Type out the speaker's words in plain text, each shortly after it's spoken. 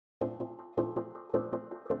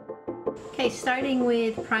Okay, starting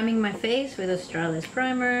with priming my face with Australis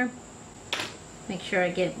primer. Make sure I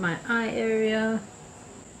get my eye area.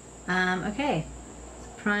 Okay,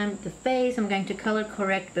 prime the face. I'm going to color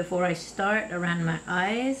correct before I start around my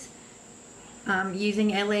eyes. I'm using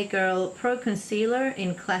LA Girl Pro Concealer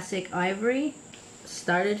in Classic Ivory.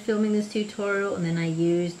 Started filming this tutorial and then I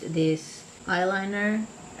used this eyeliner.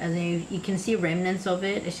 As you can see remnants of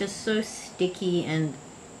it. It's just so sticky and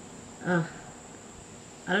I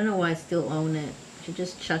don't know why I still own it. I should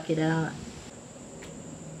just chuck it out.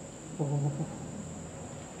 Oh.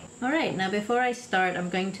 Alright, now before I start,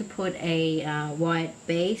 I'm going to put a white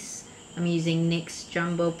base. I'm using NYX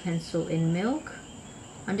Jumbo Pencil in Milk.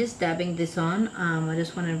 I'm just dabbing this on. I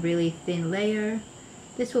just want a really thin layer.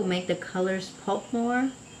 This will make the colors pop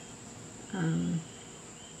more. And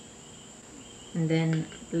then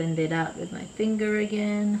blend it out with my finger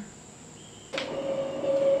again.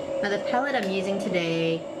 Now the palette I'm using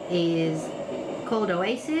today is called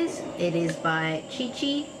Oasis. It is by Chi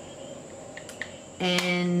Chi.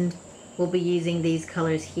 And we'll be using these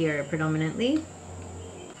colors here predominantly.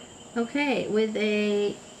 Okay, with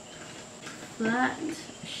a flat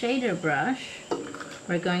shader brush,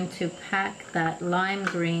 we're going to pack that lime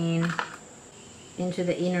green into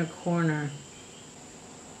the inner corner.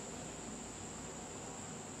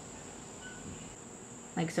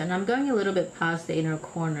 Like so. And I'm going a little bit past the inner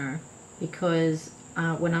corner because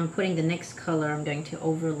when I'm putting the next color, I'm going to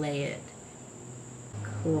overlay it.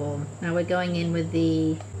 Cool. Now we're going in with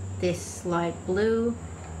this light blue.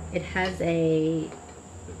 It has a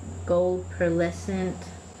gold pearlescent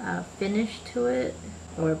finish to it.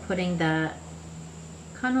 We're putting that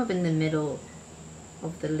kind of in the middle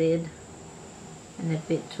of the lid and a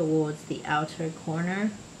bit towards the outer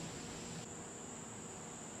corner.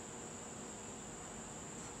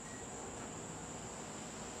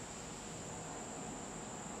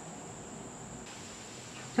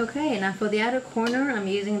 Okay, now for the outer corner, I'm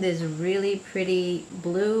using this really pretty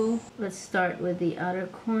blue. Let's start with the outer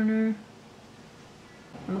corner.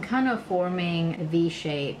 I'm kind of forming a V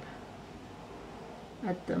shape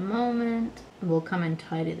at the moment. We'll come and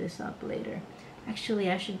tidy this up later. Actually,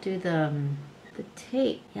 I should do the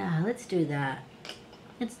tape. Yeah, let's do that.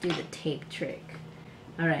 Let's do the tape trick.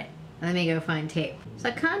 All right, let me go find tape. So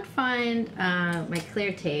I can't find my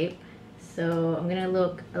clear tape. So I'm gonna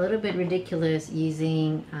look a little bit ridiculous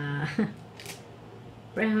using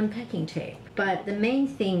brown packing tape. But the main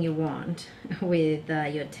thing you want with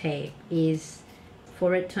your tape is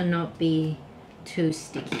for it to not be too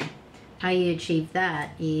sticky. How you achieve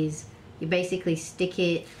that is you basically stick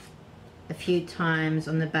it a few times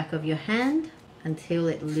on the back of your hand until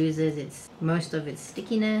it loses most of its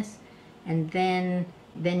stickiness, and then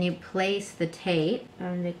you place the tape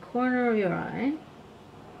on the corner of your eye,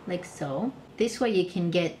 like so. This way you can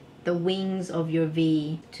get the wings of your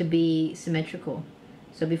V to be symmetrical.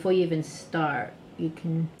 So before you even start, you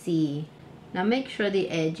can see. Now make sure the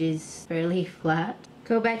edge is fairly flat.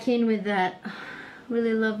 Go back in with that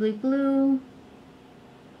really lovely blue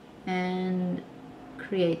and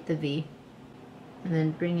create the V. And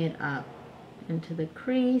then bring it up into the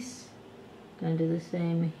crease. Gonna do the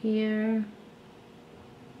same here.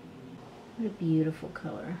 What a beautiful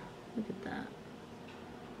color. Look at that.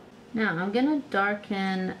 Now I'm gonna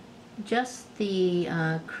darken just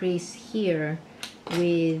the crease here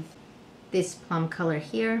with this plum color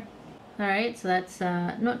here. Alright, so that's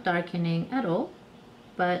not darkening at all,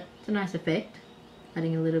 but it's a nice effect.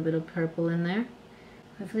 Adding a little bit of purple in there.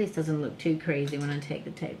 Hopefully this doesn't look too crazy when I take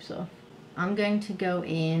the tapes off. I'm going to go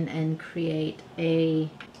in and create a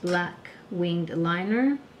black winged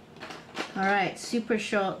liner. Alright, Super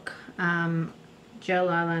Shock gel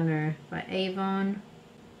eyeliner by Avon.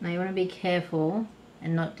 Now you want to be careful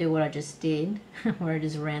and not do what I just did, where I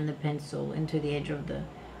just ran the pencil into the edge of the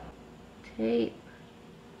tape.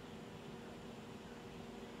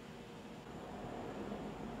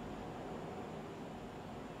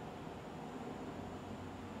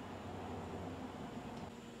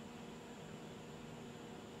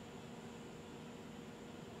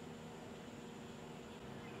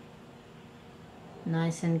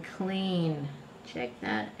 Nice and clean. Check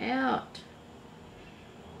that out.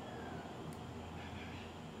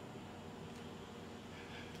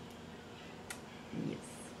 Yes,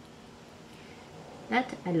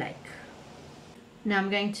 that I like. Now I'm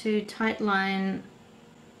going to tight line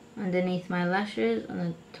underneath my lashes on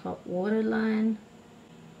the top waterline.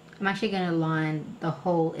 I'm actually going to line the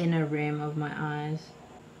whole inner rim of my eyes.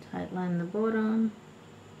 Tight line the bottom.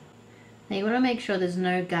 Now you want to make sure there's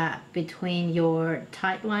no gap between your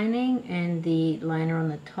tight lining and the liner on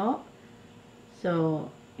the top.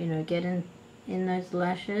 So, you know, get in those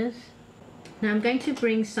lashes Now I'm going to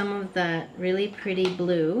bring some of that really pretty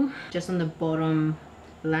blue just on the bottom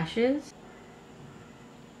lashes.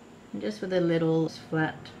 And just with a little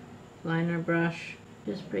flat liner brush,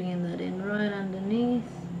 just bringing that in right underneath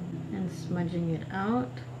and smudging it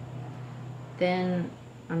out. Then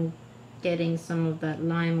I'm getting some of that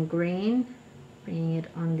lime green, bringing it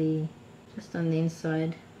on the, just on the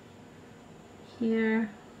inside here.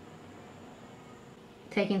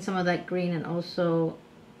 Taking some of that green and also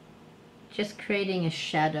just creating a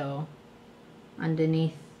shadow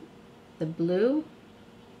underneath the blue.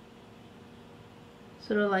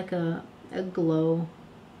 Sort of like a glow.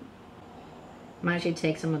 I might actually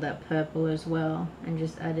take some of that purple as well and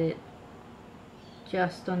just add it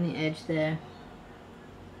just on the edge there.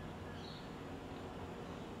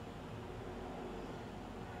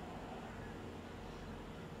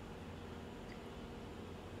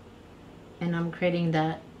 And I'm creating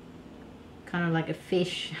that kind of like a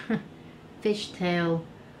fish tail,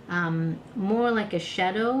 more like a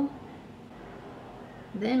shadow.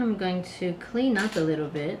 Then I'm going to clean up a little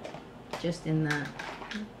bit just in that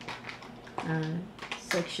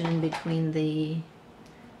section between the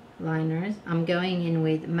liners. I'm going in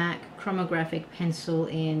with MAC chromographic pencil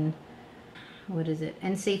in, what is it,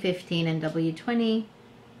 NC15 and W20,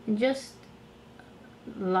 and just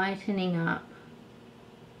lightening up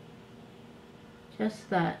just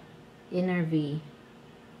that inner V.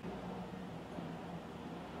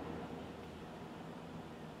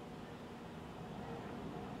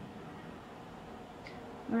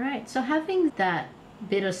 Alright, so having that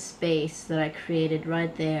bit of space that I created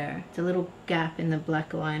right there, it's a little gap in the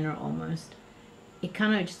black liner almost, it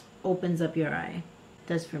kind of just opens up your eye. It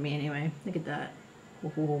does for me anyway. Look at that.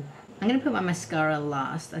 Ooh. I'm going to put my mascara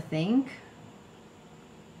last, I think.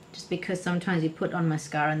 Just because sometimes you put on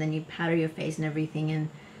mascara and then you powder your face and everything and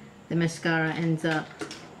the mascara ends up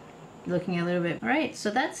looking a little bit. Alright, so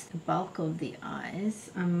that's the bulk of the eyes.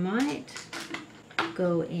 I might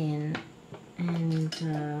go in and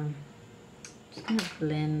just kind of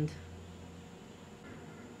blend.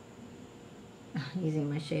 Using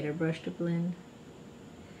my shader brush to blend.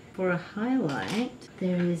 For a highlight,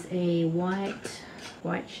 there is a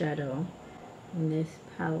white shadow in this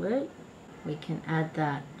palette. We can add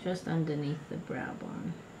that just underneath the brow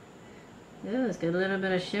bone. Oh, it's got a little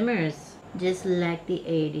bit of shimmers, just like the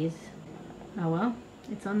 80s. Oh well,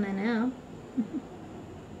 it's on there now.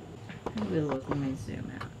 Have a look, let me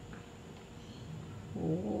zoom out.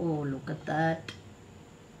 Oh, look at that.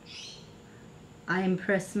 I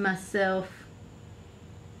impress myself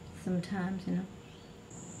sometimes, you know.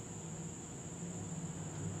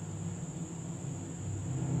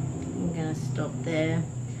 I'm gonna stop there.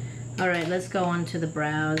 Alright, let's go on to the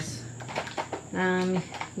brows.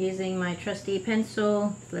 Using my trusty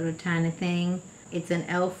pencil, this little tiny thing. It's an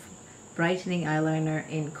e.l.f. brightening eyeliner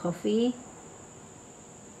in coffee.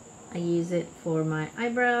 I use it for my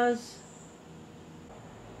eyebrows.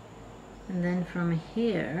 And then from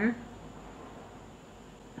here,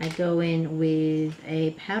 I go in with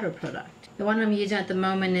a powder product. The one I'm using at the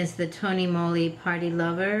moment is the Tony Moly Party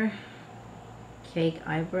Lover Cake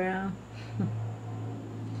Eyebrow.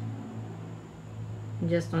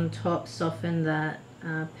 Just on top, soften that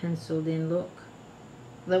penciled in look.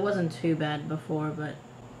 That wasn't too bad before, but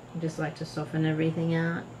I just like to soften everything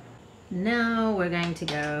out. Now we're going to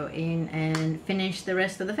go in and finish the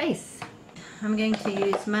rest of the face. I'm going to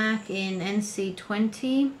use MAC in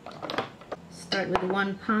NC20. Start with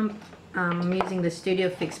one pump. I'm using the Studio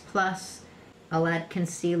Fix Plus. I'll add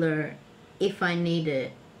concealer if I need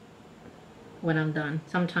it when I'm done.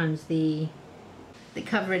 Sometimes the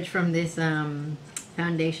coverage from this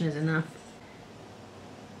foundation is enough.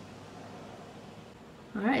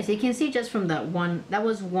 Alright, so you can see just from that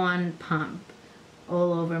was one pump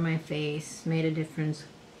all over my face, made a difference.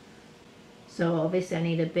 So obviously I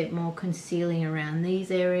need a bit more concealing around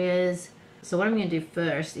these areas. So what I'm going to do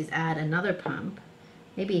first is add another pump,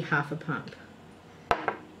 maybe half a pump,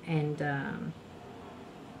 and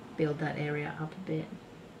build that area up a bit.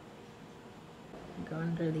 Go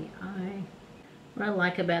under the eye. What I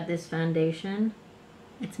like about this foundation,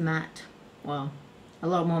 it's matte. Well, a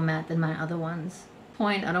lot more matte than my other ones.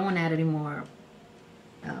 I don't want to add any more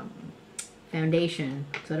foundation,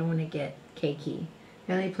 so I don't want to get cakey.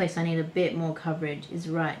 The only place I need a bit more coverage is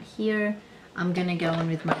right here. I'm going to go in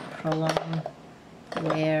with my Prolong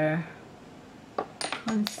Wear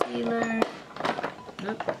concealer.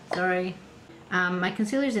 Oops, sorry. My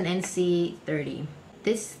concealer is an NC30.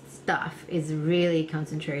 This stuff is really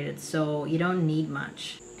concentrated, so you don't need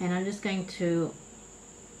much. And I'm just going to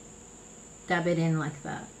dab it in like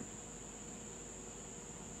that.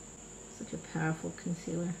 Such a powerful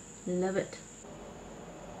concealer. Love it.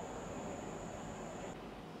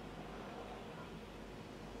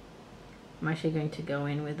 I'm actually going to go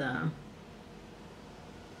in with the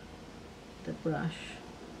brush.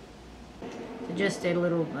 So just a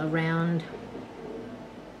little round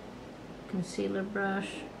concealer brush.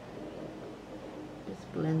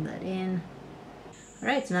 Just blend that in.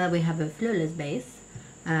 Alright, so now that we have a flawless base,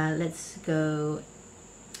 let's go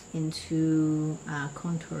into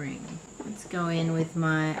contouring. Let's go in with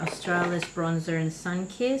my Australis bronzer in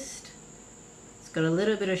Sunkissed. It's got a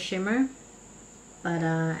little bit of shimmer, but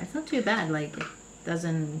it's not too bad. Like, it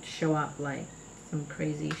doesn't show up like some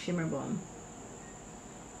crazy shimmer bomb.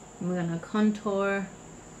 I'm gonna contour.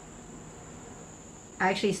 I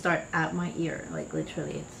actually start at my ear, like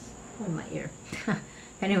literally it's on my ear.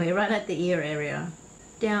 Anyway, right at the ear area,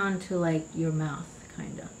 down to like your mouth,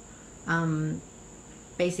 kinda.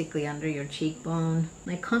 Basically under your cheekbone.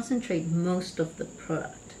 I concentrate most of the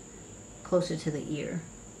product closer to the ear.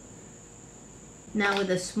 Now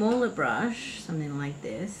with a smaller brush, something like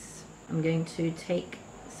this, I'm going to take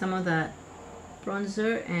some of that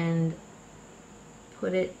bronzer and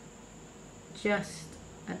put it just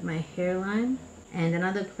at my hairline. And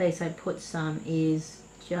another place I put some is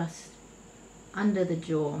just under the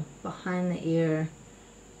jaw, behind the ear.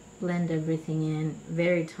 Blend everything in,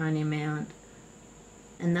 very tiny amount.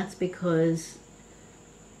 And that's because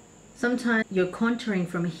sometimes you're contouring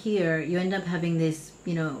from here, you end up having this,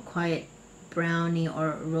 you know, quite browny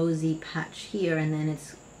or rosy patch here, and then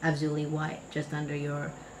it's absolutely white just under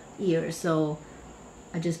your ear. So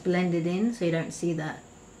I just blend it in so you don't see that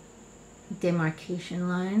demarcation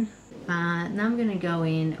line. Now I'm gonna go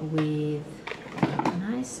in with a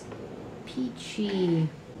nice peachy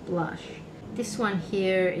blush. This one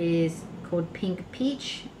here is called Pink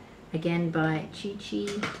Peach, again by Chi Chi.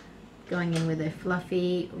 Going in with a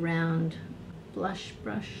fluffy round blush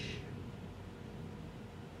brush,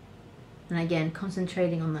 and again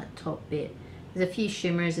concentrating on that top bit. There's a few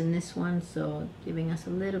shimmers in this one, so giving us a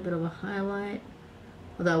little bit of a highlight,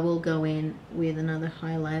 although I will go in with another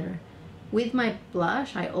highlighter. With my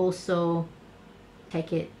blush, I also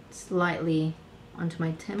take it slightly onto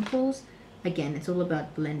my temples. Again, it's all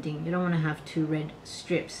about blending. You don't want to have two red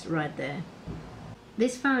strips right there.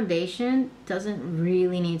 This foundation doesn't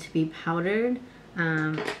really need to be powdered.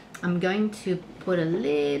 I'm going to put a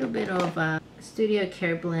little bit of Studio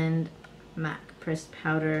Care Blend MAC pressed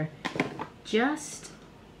powder just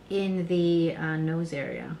in the nose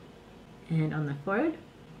area and on the forehead,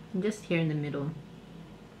 and just here in the middle,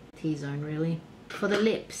 T-zone really. For the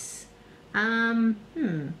lips, what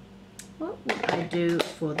would I do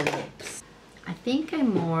for the lips? I think a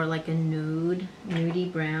more like a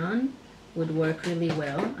nudie brown would work really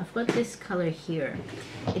well. I've got this color here.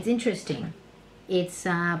 It's interesting. It's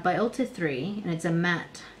by Ulta 3 and it's a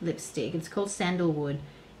matte lipstick. It's called Sandalwood,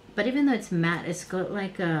 but even though it's matte, it's got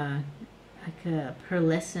like a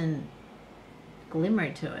pearlescent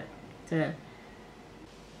glimmer to it.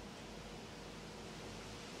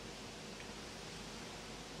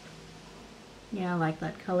 Yeah, I like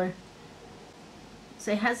that color.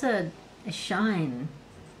 So it has a shine,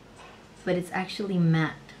 but it's actually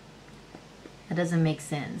matte. That doesn't make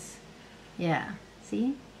sense. Yeah,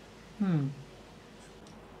 see?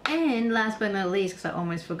 And last but not least, because I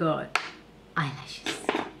almost forgot, eyelashes.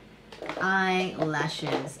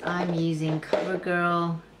 Eyelashes. I'm using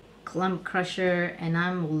CoverGirl Clump Crusher and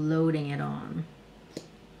I'm loading it on.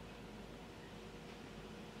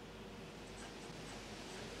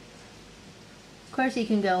 Of course you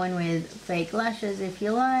can go in with fake lashes if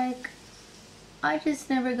you like. I just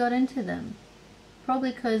never got into them.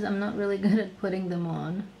 Probably because I'm not really good at putting them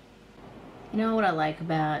on. You know what I like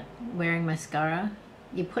about wearing mascara?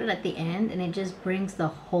 You put it at the end and it just brings the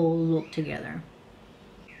whole look together.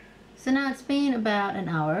 So now it's been about an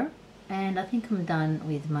hour and I think I'm done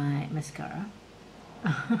with my mascara.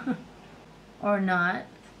 Or not.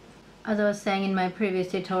 As I was saying in my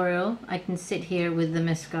previous tutorial, I can sit here with the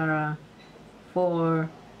mascara for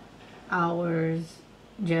hours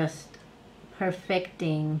just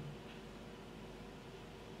perfecting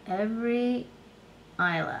every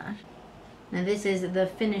eyelash. Now this is the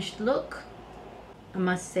finished look. I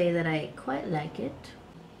must say that I quite like it.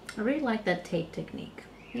 I really like that tape technique.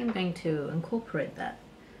 I think I'm going to incorporate that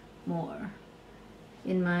more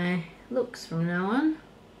in my looks from now on.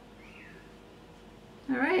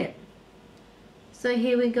 Alright, so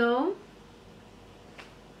here we go.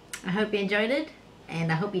 I hope you enjoyed it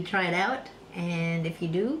and I hope you try it out, and if you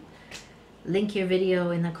do, link your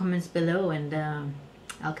video in the comments below and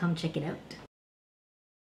I'll come check it out.